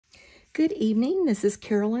Good evening, this is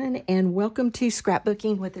Carolyn, and welcome to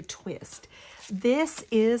Scrapbooking with a Twist. This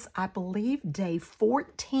is, I believe, day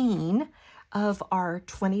 14 of our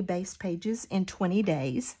 20 base pages in 20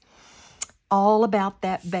 days, all about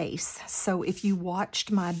that base. So if you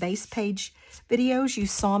watched my base page videos, you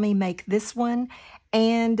saw me make this one,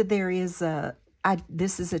 and there is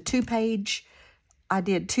this is a 2-page. I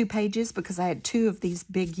did 2 pages because I had 2 of these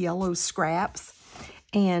big yellow scraps,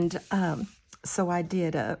 and so I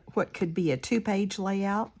did what could be a 2-page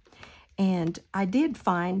layout, and I did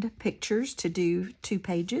find pictures to do 2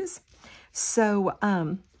 pages. So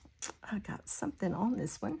I got something on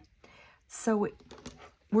this one. So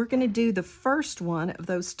we're going to do the first one of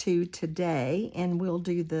those 2 today, and we'll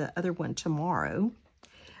do the other one tomorrow.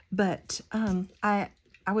 But I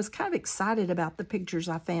was kind of excited about the pictures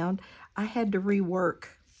I found. I had to rework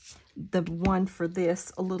the one for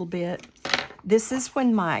this a little bit. This is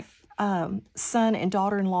when my son and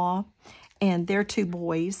daughter-in-law and their 2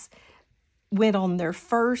 boys went on their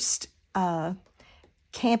first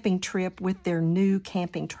camping trip with their new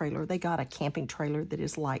camping trailer. They got a camping trailer that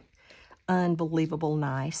is like unbelievable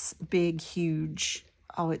nice, big, huge.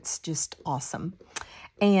 Oh, it's just awesome.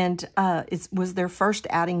 And it was their first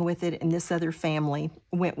outing with it, and this other family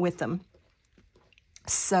went with them.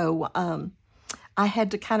 So I had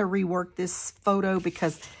to kind of rework this photo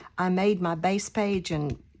because I made my base page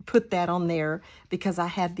and put that on there because I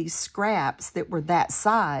had these scraps that were that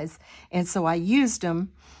size, and so I used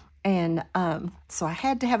them, and so I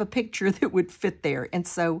had to have a picture that would fit there, and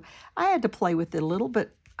so I had to play with it a little,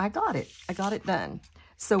 but I got it done.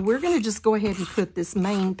 So we're going to just go ahead and put this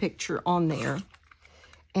main picture on there,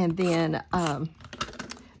 and then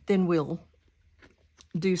we'll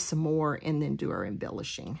do some more and then do our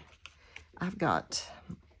embellishing. I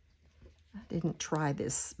didn't try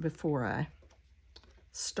this before I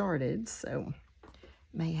started, so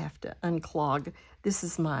may have to unclog. This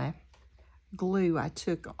is my glue I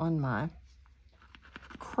took on my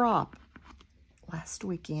crop last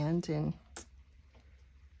weekend, and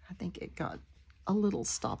I think it got a little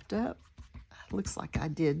stopped up. It looks like I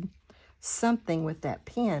did something with that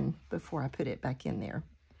pen before I put it back in there,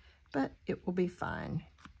 but it will be fine.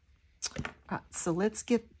 All right, so let's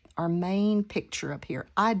get our main picture up here.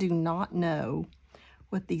 I do not know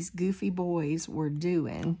what these goofy boys were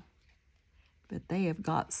doing, but they have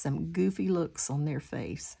got some goofy looks on their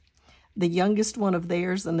face. The youngest one of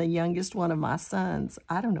theirs and the youngest one of my sons,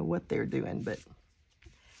 I don't know what they're doing, but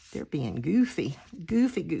they're being goofy,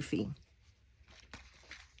 goofy.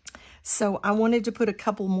 So I wanted to put a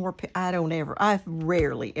couple more, I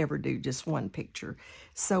rarely ever do just one picture.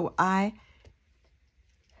 So I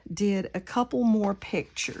did a couple more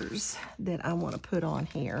pictures that I want to put on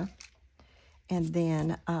here. And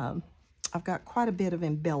then I've got quite a bit of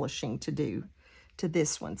embellishing to do to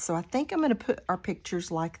this one. So I think I'm going to put our pictures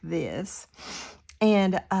like this.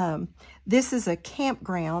 And this is a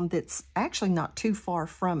campground that's actually not too far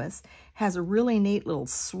from us. Has a really neat little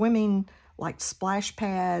swimming, like splash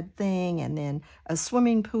pad thing, and then a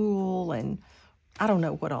swimming pool, and I don't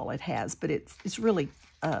know what all it has, but it's really,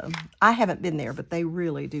 I haven't been there, but they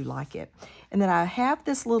really do like it. And then I have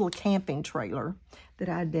this little camping trailer that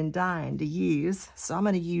I'd been dying to use, so I'm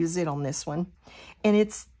going to use it on this one. And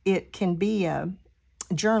it can be a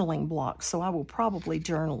journaling block, so I will probably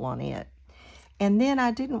journal on it. And then I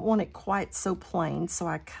didn't want it quite so plain, so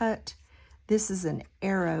I cut, this is an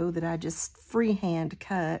arrow that I just freehand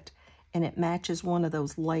cut, and it matches one of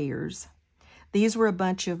those layers. These were a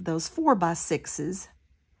bunch of those 4x6s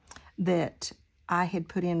that I had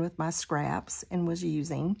put in with my scraps and was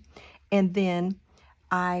using. And then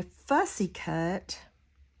I fussy cut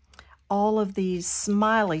all of these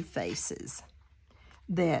smiley faces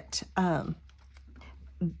that,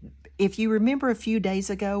 if you remember a few days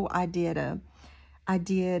ago, I did a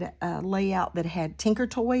layout that had Tinker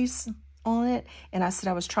Toys on it, and I said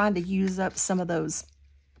I was trying to use up some of those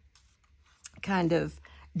kind of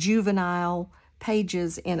juvenile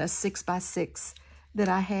pages in a 6x6 that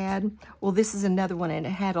I had. Well, this is another one, and it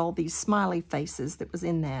had all these smiley faces that was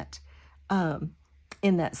in that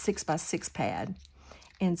 6x6 pad.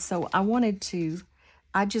 And so I wanted to,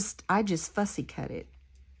 I just fussy cut it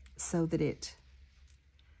so that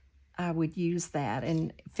I would use that,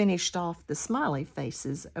 and finished off the smiley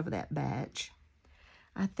faces of that batch.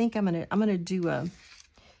 I think I'm gonna do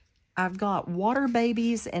I've got Water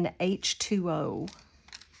Babies and H2O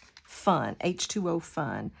Fun.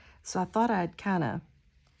 So I thought I'd kind of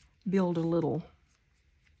build a little,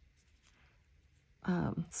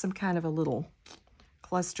 some kind of a little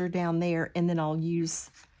cluster down there, and then I'll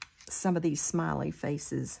use some of these smiley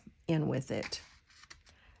faces in with it.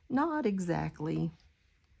 Not exactly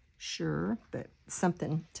sure, but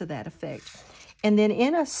something to that effect. And then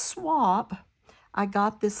in a swap, I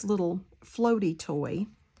got this little floaty toy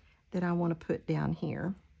that I want to put down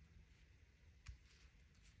here.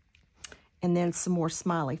 And then some more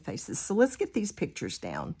smiley faces. So let's get these pictures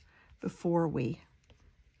down before we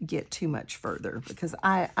get too much further, because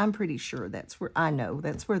I'm pretty sure that's where, I know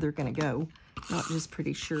that's where they're going to go. Not just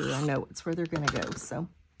pretty sure, I know it's where they're going to go. So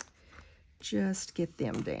just get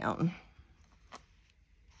them down.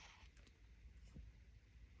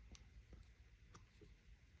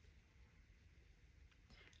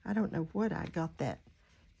 I don't know what I got that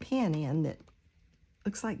pen in that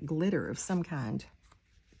looks like glitter of some kind.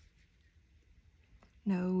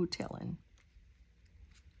 No telling.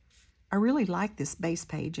 I really like this base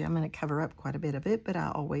page. I'm going to cover up quite a bit of it, but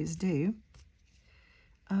I always do.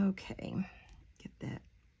 Okay, get that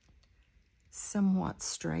somewhat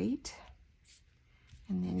straight.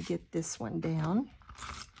 And then get this one down.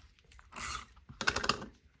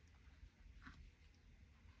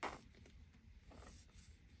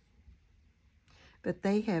 But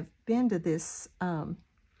they have been to this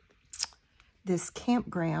this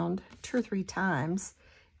campground 2 or 3 times.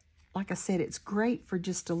 Like I said, it's great for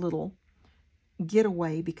just a little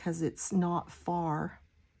getaway because it's not far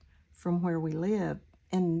from where we live,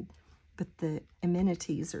 but the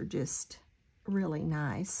amenities are just really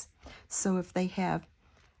nice. So if they have,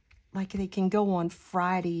 like, they can go on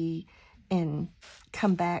Friday and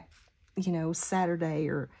come back, you know, Saturday,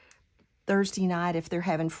 or Thursday night if they're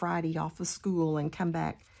having Friday off of school, and come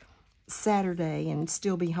back Saturday and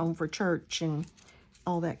still be home for church and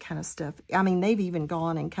all that kind of stuff. I mean, they've even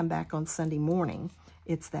gone and come back on Sunday morning.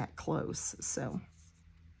 It's that close. So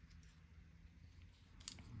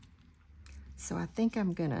I think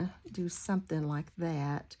I'm going to do something like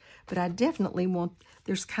that. But I definitely want,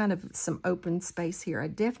 there's kind of some open space here. I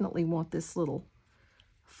definitely want this little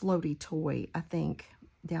floaty toy, I think,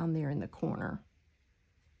 down there in the corner.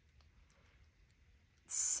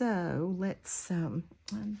 So let's, I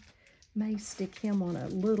may stick him on a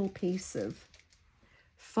little piece of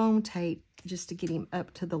foam tape just to get him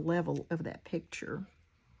up to the level of that picture.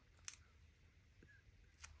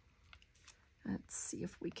 Let's see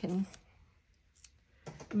if we can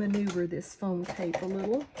maneuver this foam tape a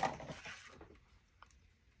little.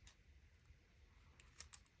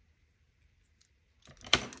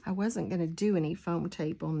 I wasn't going to do any foam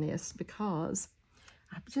tape on this because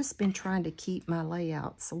I've just been trying to keep my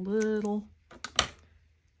layouts a little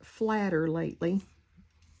flatter lately,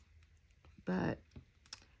 but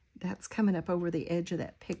that's coming up over the edge of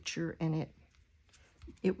that picture, and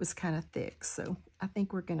it was kind of thick, so I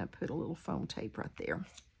think we're going to put a little foam tape right there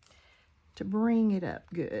to bring it up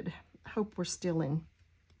good. I hope we're still in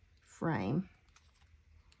frame.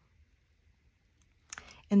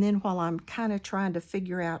 And then while I'm kind of trying to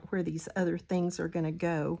figure out where these other things are going to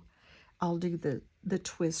go, I'll do the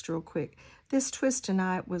twist real quick. This twist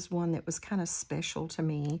tonight was one that was kind of special to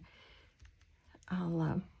me.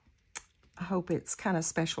 I hope it's kind of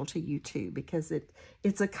special to you too, because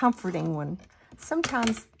it's a comforting one.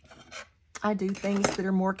 Sometimes I do things that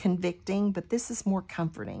are more convicting, but this is more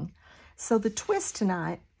comforting. So the twist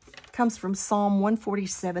tonight comes from Psalm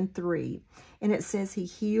 147:3, and it says, He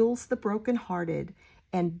heals the brokenhearted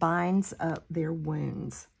and binds up their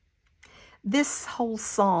wounds. This whole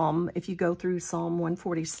psalm, if you go through Psalm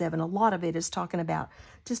 147, a lot of it is talking about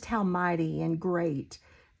just how mighty and great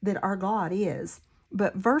that our God is.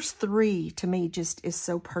 But verse 3 to me just is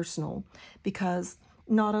so personal, because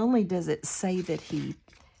not only does it say that He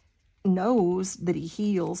knows that He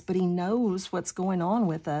heals, but He knows what's going on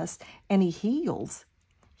with us, and He heals.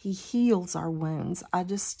 He heals our wounds. I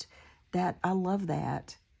love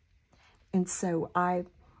that. And so I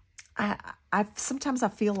sometimes I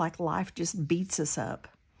feel like life just beats us up.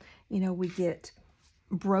 You know, we get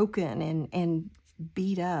broken and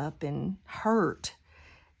beat up and hurt,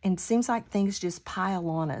 and seems like things just pile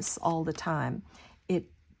on us all the time. It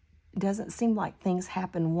doesn't seem like things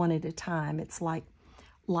happen one at a time. It's like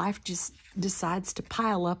life just decides to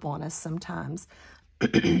pile up on us sometimes.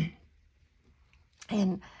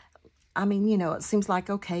 And I mean, you know, it seems like,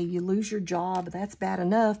 okay, you lose your job, that's bad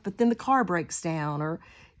enough, but then the car breaks down, or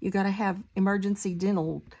you got to have emergency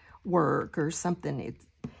dental work or something.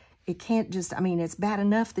 It can't just, I mean, it's bad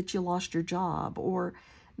enough that you lost your job, or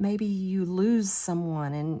maybe you lose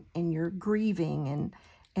someone and you're grieving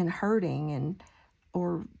and hurting,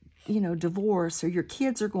 or, you know, divorce, or your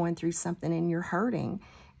kids are going through something and you're hurting.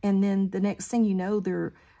 And then the next thing you know, there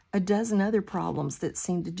are a dozen other problems that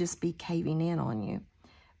seem to just be caving in on you.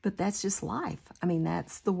 But that's just life. I mean,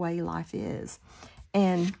 that's the way life is.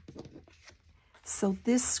 And so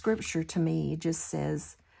this scripture to me just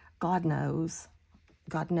says, God knows.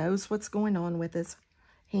 God knows what's going on with us.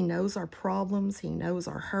 He knows our problems. He knows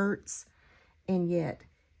our hurts. And yet,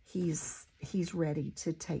 He's ready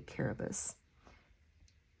to take care of us.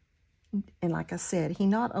 And like I said, He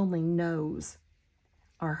not only knows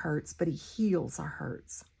our hurts, but He heals our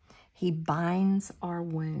hurts. He binds our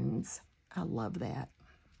wounds. I love that.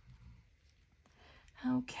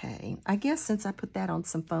 Okay, I guess since I put that on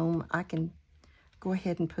some foam, I can go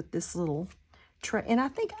ahead and put this little tray. And I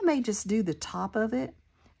think I may just do the top of it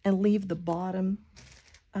and leave the bottom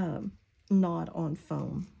not on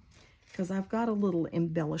foam, because I've got a little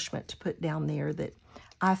embellishment to put down there that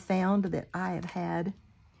I found that I have had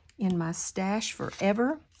in my stash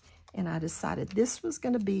forever, and I decided this was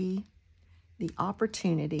going to be the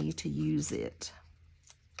opportunity to use it.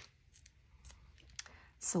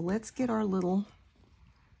 So let's get our little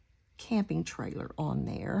camping trailer on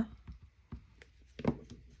there.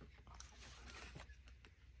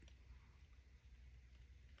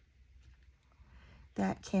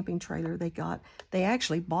 That camping trailer they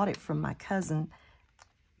actually bought it from my cousin,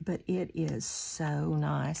 but it is so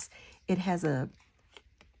nice. It has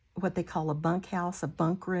what they call a bunkhouse, a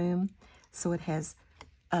bunk room. So it has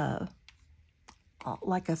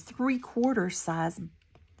like a 3/4 size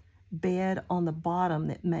bed on the bottom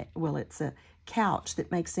it's a couch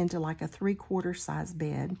that makes into like a 3/4 size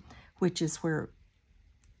bed, which is where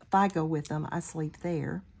if I go with them, I sleep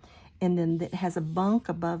there. And then it has a bunk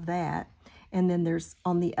above that. And then there's,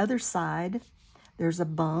 on the other side, there's a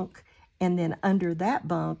bunk. And then under that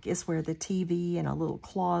bunk is where the TV and a little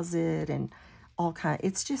closet and all kind.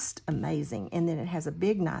 It's just amazing. And then it has a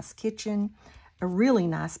big, nice kitchen, a really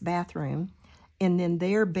nice bathroom. And then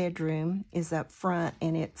their bedroom is up front,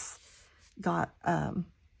 and it's got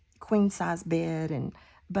queen-size bed and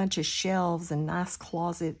a bunch of shelves and nice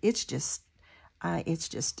closet. It's just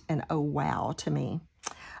an oh wow to me.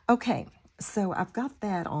 Okay, so I've got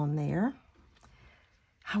that on there.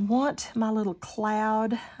 I want my little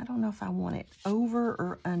cloud. I don't know if I want it over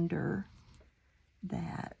or under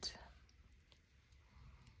that.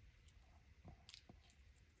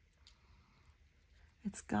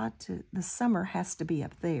 It's got to, the summer has to be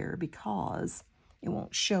up there because it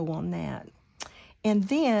won't show on that. And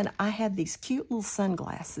then I had these cute little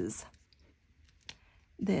sunglasses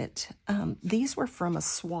that, these were from a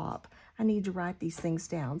swap. I need to write these things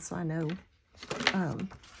down so I know.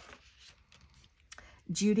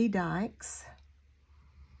 Judy Dykes.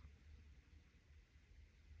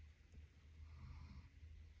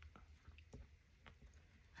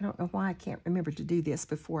 I don't know why I can't remember to do this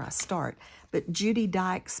before I start, but Judy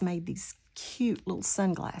Dykes made these cute little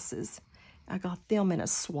sunglasses. I got them in a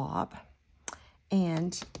swap,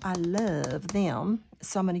 and I love them.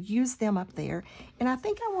 So I'm going to use them up there. And I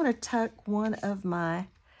think I want to tuck one of my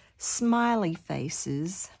smiley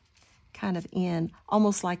faces kind of in,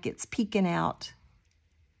 almost like it's peeking out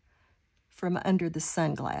from under the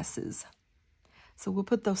sunglasses. So we'll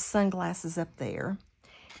put those sunglasses up there.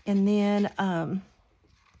 And then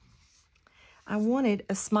I wanted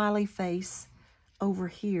a smiley face over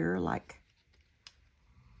here, like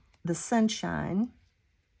the sunshine,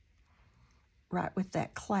 right with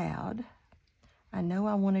that cloud. I know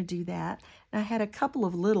I want to do that. And I had a couple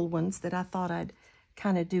of little ones that I thought I'd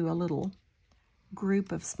kind of do a little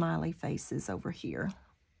group of smiley faces over here.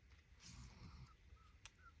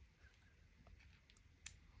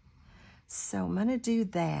 So I'm going to do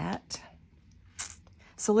that.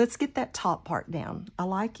 So let's get that top part down. I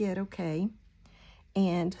like it, okay.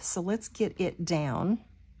 And so let's get it down.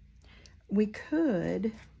 We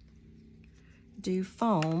could do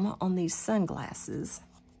foam on these sunglasses.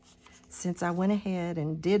 Since I went ahead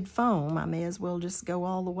and did foam, I may as well just go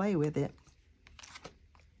all the way with it.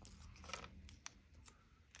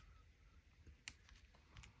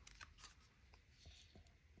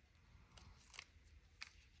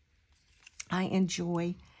 I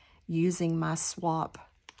enjoy using my swap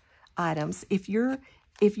items. If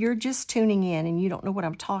you're just tuning in and you don't know what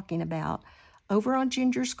I'm talking about, over on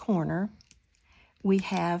Ginger's Corner, we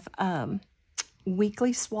have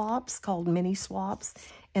weekly swaps called mini swaps.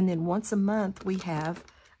 And then once a month, we have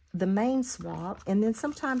the main swap. And then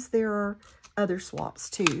sometimes there are other swaps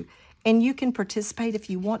too. And you can participate if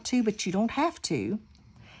you want to, but you don't have to.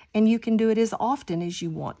 And you can do it as often as you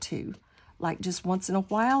want to, like just once in a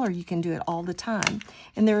while, or you can do it all the time.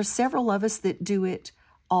 And there are several of us that do it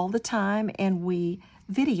all the time, and we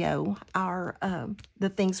video our the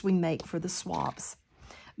things we make for the swaps.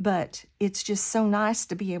 But it's just so nice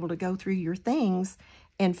to be able to go through your things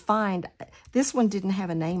and find, this one didn't have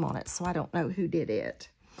a name on it, so I don't know who did it.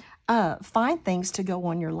 Find things to go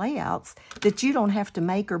on your layouts that you don't have to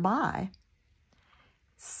make or buy.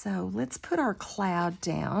 So let's put our cloud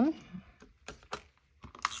down.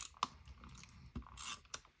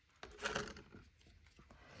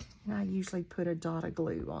 And I usually put a dot of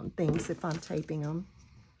glue on things if I'm taping them.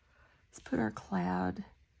 Let's put our cloud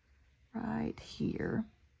right here.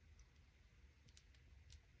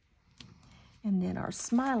 And then our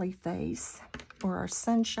smiley face, or our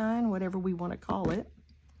sunshine, whatever we want to call it,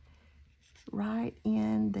 right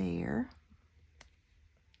in there.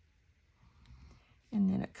 And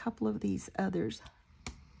then a couple of these others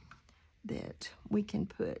that we can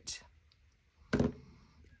put.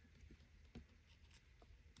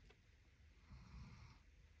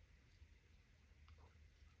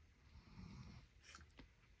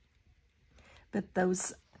 But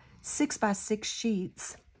those 6x6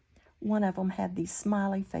 sheets, one of them had these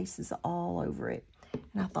smiley faces all over it.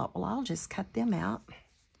 And I thought, well, I'll just cut them out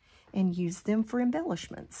and use them for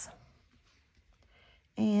embellishments.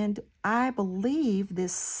 And I believe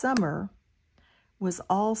this summer was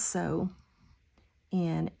also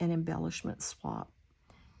in an embellishment swap.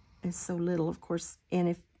 It's so little, of course,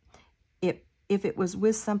 and if it was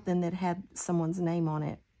with something that had someone's name on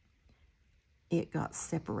it, it got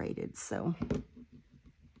separated. So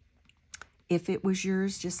if it was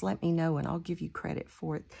yours, just let me know and I'll give you credit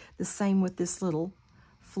for it. The same with this little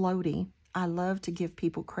floaty. I love to give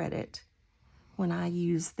people credit when I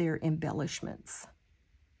use their embellishments.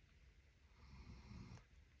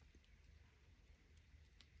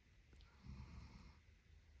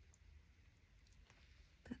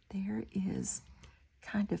 But there is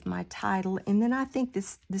kind of my title. And then I think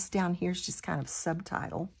this down here is just kind of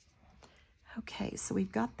subtitle. Okay, so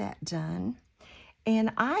we've got that done.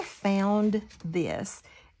 And I found this.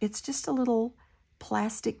 It's just a little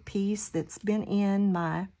plastic piece that's been in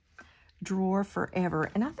my drawer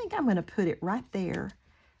forever. And I think I'm going to put it right there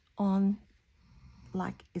on,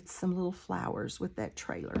 like it's some little flowers with that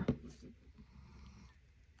trailer.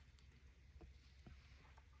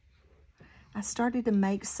 I started to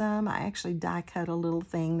make some. I actually die cut a little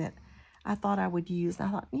thing that I thought I would use. And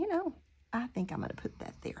I thought, you know, I think I'm going to put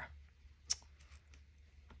that there.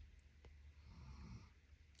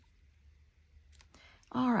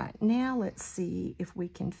 All right, now let's see if we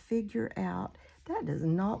can figure out. That does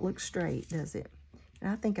not look straight, does it?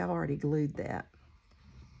 And I think I've already glued that.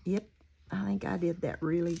 Yep, I think I did that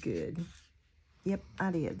really good. Yep,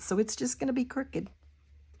 I did. So it's just going to be crooked.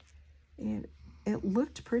 And it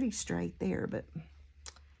looked pretty straight there,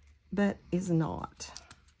 but is not.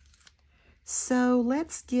 So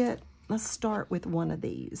let's start with one of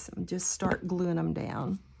these and just start gluing them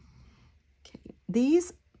down. Okay,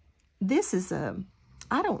 this is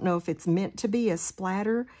I don't know if it's meant to be a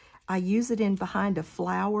splatter. I use it in behind a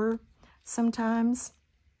flower sometimes.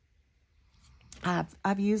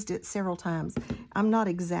 I've used it several times. I'm not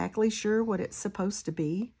exactly sure what it's supposed to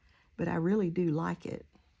be, but I really do like it.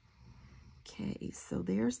 Okay, so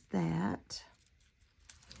there's that.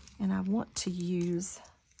 And I want to use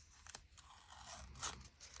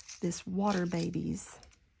this Water Babies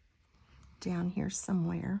down here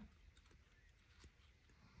somewhere.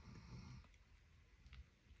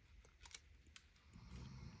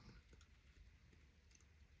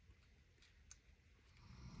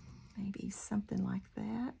 Maybe something like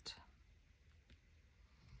that.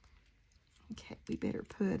 Okay, we better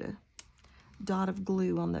put a dot of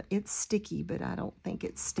glue on the, it's sticky, but I don't think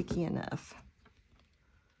it's sticky enough.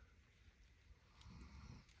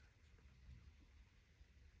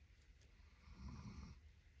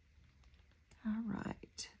 All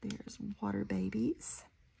right, there's Water Babies.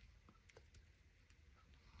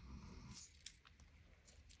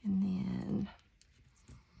 And then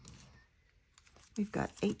we've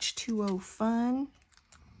got H2O Fun.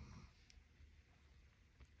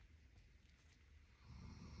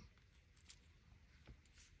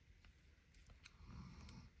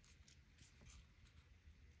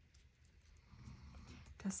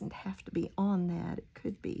 Doesn't have to be on that. It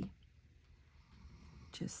could be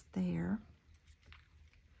just there.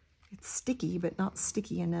 It's sticky, but not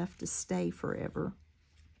sticky enough to stay forever.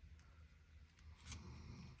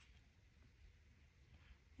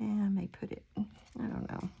 And I may put it, I don't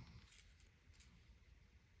know.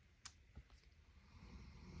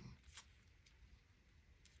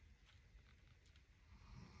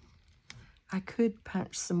 I could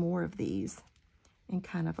punch some more of these and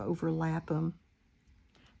kind of overlap them.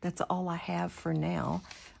 That's all I have for now.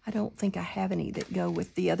 I don't think I have any that go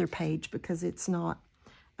with the other page because it's not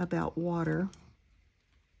about water.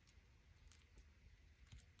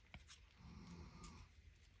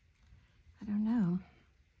 I don't know.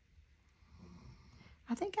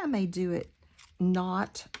 I think I may do it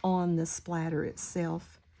not on the splatter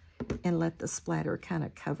itself and let the splatter kind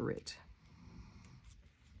of cover it.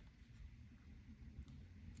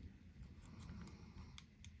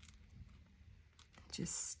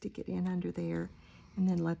 Just stick it in under there and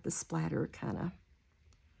then let the splatter kind of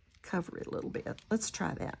cover it a little bit. Let's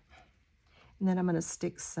try that. And then I'm going to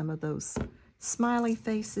stick some of those smiley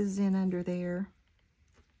faces in under there.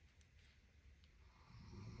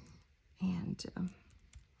 And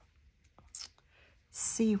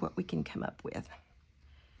see what we can come up with.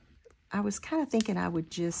 I was kind of thinking I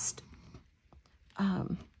would just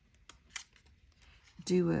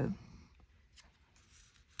do a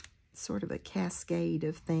sort of a cascade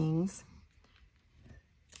of things.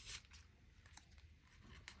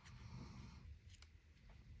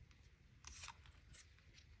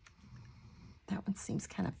 That one seems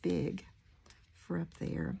kind of big for up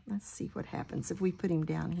there. Let's see what happens if we put him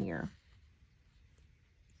down here.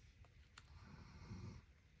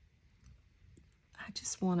 I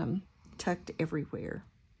just want them tucked everywhere.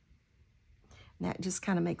 And that just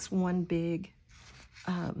kind of makes one big,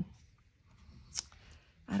 I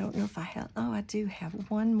don't know if I have, oh, I do have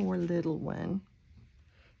one more little one.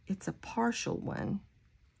 It's a partial one.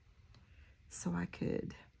 So I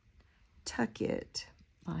could tuck it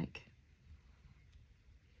like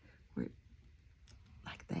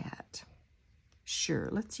that. Sure,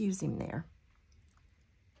 let's use him there.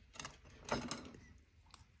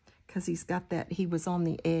 Because he's got that, he was on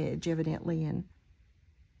the edge evidently, and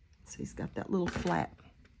so he's got that little flat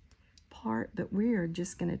part, but we're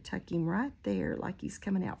just going to tuck him right there like he's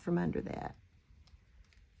coming out from under that.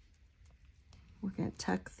 We're going to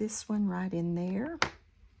tuck this one right in there.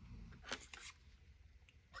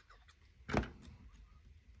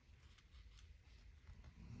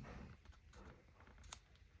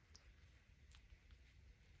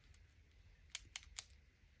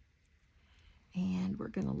 And we're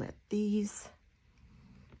going to let these,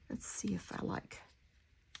 let's see if I like,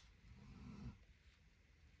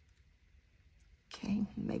 okay,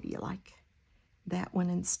 maybe you like that one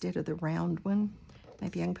instead of the round one.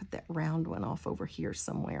 Maybe I can put that round one off over here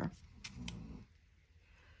somewhere.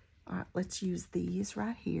 All right, let's use these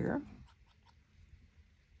right here.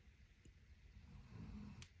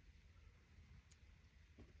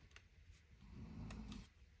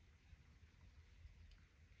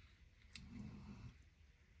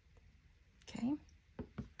 Okay.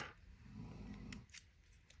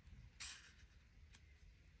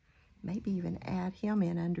 Maybe even add him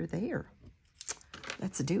in under there.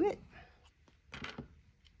 Let's do it.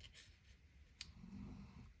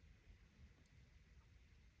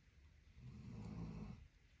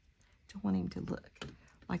 Don't want him to look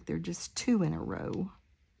like they're just two in a row.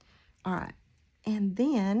 All right, and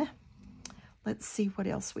then let's see what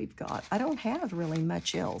else we've got. I don't have really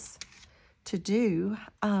much else to do.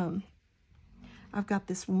 I've got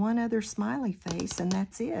this one other smiley face, and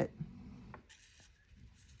that's it.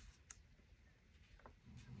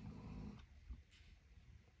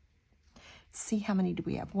 See, how many do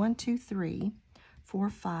we have? 1, 2, 3, 4,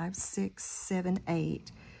 5, 6, 7,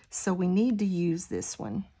 8. So we need to use this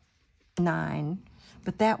one, 9.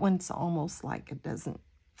 But that one's almost like it doesn't.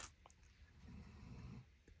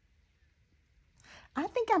 I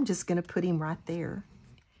think I'm just going to put him right there.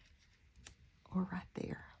 Or right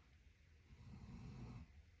there.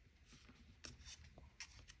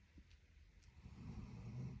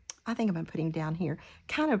 I think I'm going to put him down here.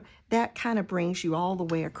 That kind of brings you all the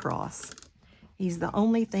way across. He's the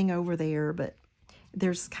only thing over there, but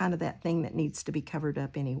there's kind of that thing that needs to be covered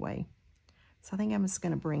up anyway. So I think I'm just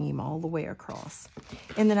going to bring him all the way across.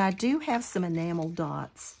 And then I do have some enamel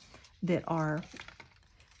dots that are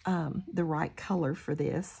the right color for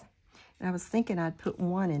this. And I was thinking I'd put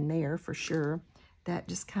one in there for sure. That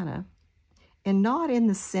just kind of, and not in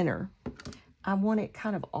the center. I want it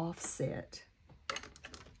kind of offset.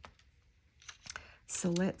 So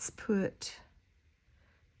let's put,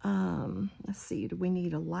 let's see, do we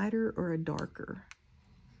need a lighter or a darker?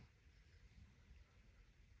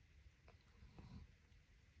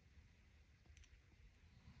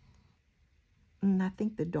 I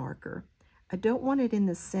think the darker. I don't want it in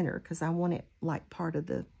the center because I want it like part of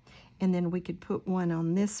the, and then we could put one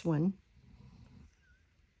on this one.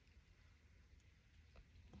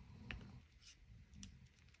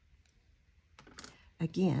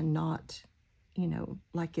 Again, not, you know,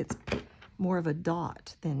 like it's more of a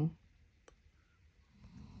dot than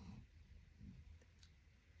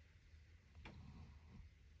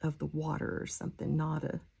of the water or something, not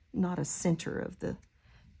a center of the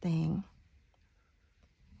thing.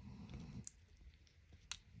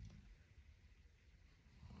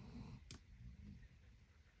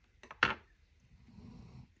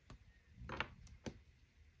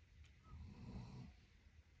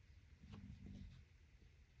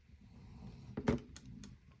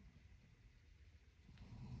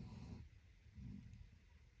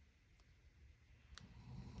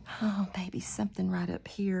 Oh, maybe something right up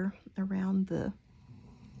here around the...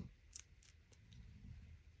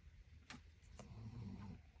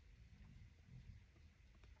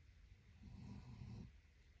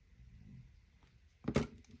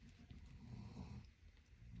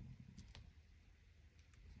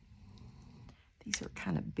 These are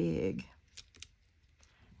kind of big,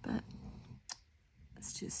 but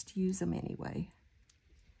let's just use them anyway.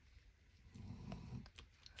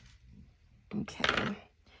 Okay,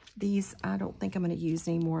 these, I don't think I'm going to use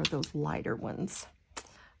any more of those lighter ones.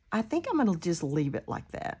 I think I'm going to just leave it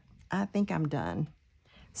like that. I think I'm done.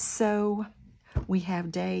 So we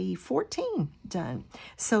have day 14 done.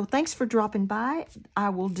 So thanks for dropping by. I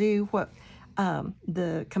will do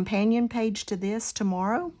the companion page to this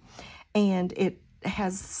tomorrow, and it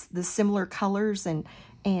has the similar colors, and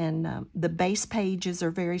the base pages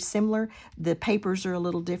are very similar. The papers are a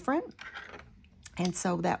little different, and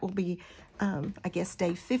so that will be I guess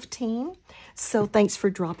day 15. So thanks for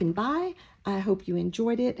dropping by. I hope you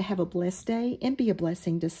enjoyed it. Have a blessed day and be a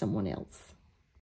blessing to someone else.